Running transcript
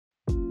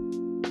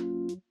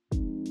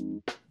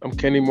I'm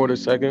Kenny Moore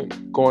II,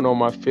 going on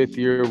my 5th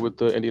year with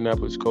the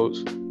Indianapolis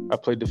Colts. I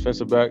played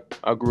defensive back.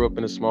 I grew up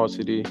in a small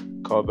city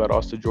called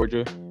Valdosta,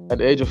 Georgia. At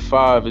the age of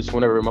 5 is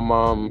whenever my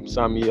mom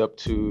signed me up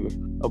to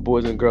a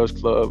Boys and Girls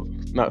Club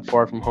not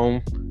far from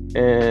home.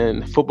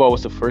 And football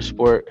was the first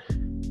sport.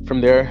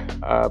 From there,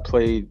 I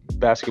played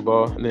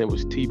basketball, and then it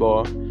was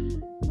t-ball.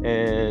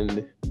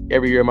 And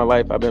every year of my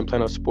life, I've been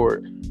playing a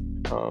sport.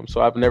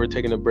 So I've never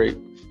taken a break.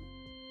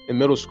 In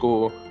middle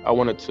school, I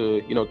wanted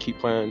to, keep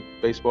playing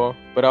baseball,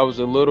 but I was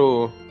a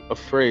little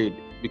afraid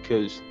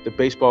because the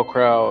baseball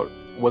crowd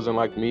wasn't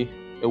like me.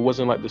 It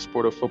wasn't like the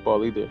sport of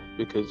football either,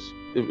 because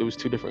it was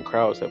two different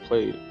crowds that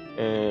played.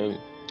 And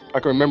I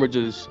can remember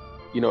just,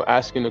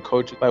 asking the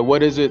coach, like,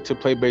 what is it to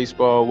play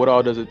baseball? What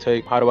all does it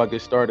take? How do I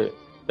get started?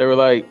 They were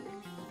like,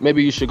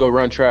 maybe you should go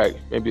run track.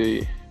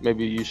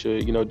 Maybe you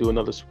should, do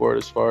another sport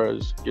as far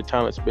as your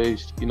talent's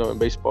based. In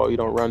baseball, you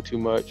don't run too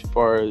much. As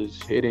far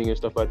as hitting and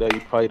stuff like that,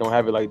 you probably don't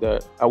have it like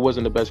that. I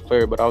wasn't the best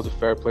player, but I was a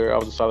fair player. I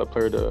was a solid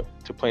player to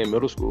play in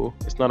middle school.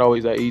 It's not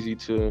always that easy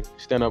to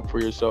stand up for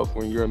yourself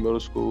when you're in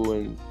middle school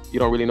and you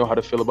don't really know how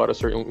to feel about a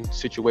certain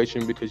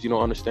situation because you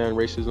don't understand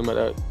racism at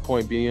that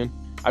point being.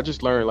 I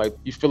just learned, like,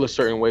 you feel a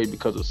certain way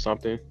because of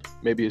something.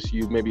 Maybe it's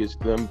you, maybe it's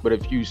them. But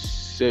if you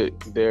sit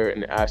there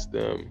and ask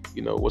them,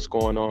 what's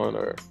going on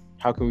or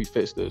how can we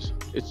fix this?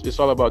 It's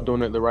all about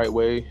doing it the right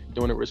way,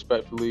 doing it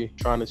respectfully,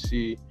 trying to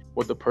see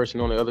what the person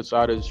on the other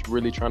side is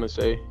really trying to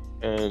say.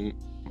 And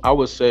I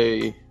would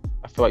say,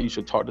 I feel like you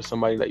should talk to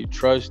somebody that you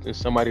trust and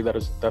somebody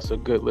that's a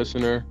good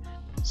listener,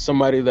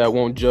 somebody that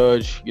won't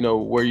judge,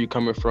 where you're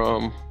coming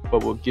from,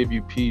 but will give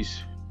you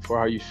peace for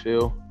how you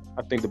feel.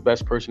 I think the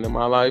best person in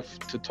my life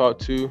to talk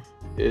to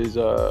is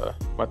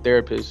my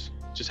therapist.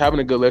 Just having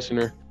a good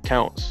listener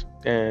counts,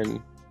 and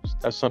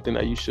that's something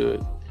that you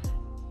should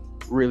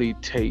really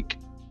take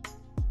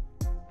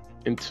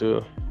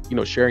into,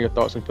 sharing your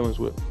thoughts and feelings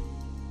with.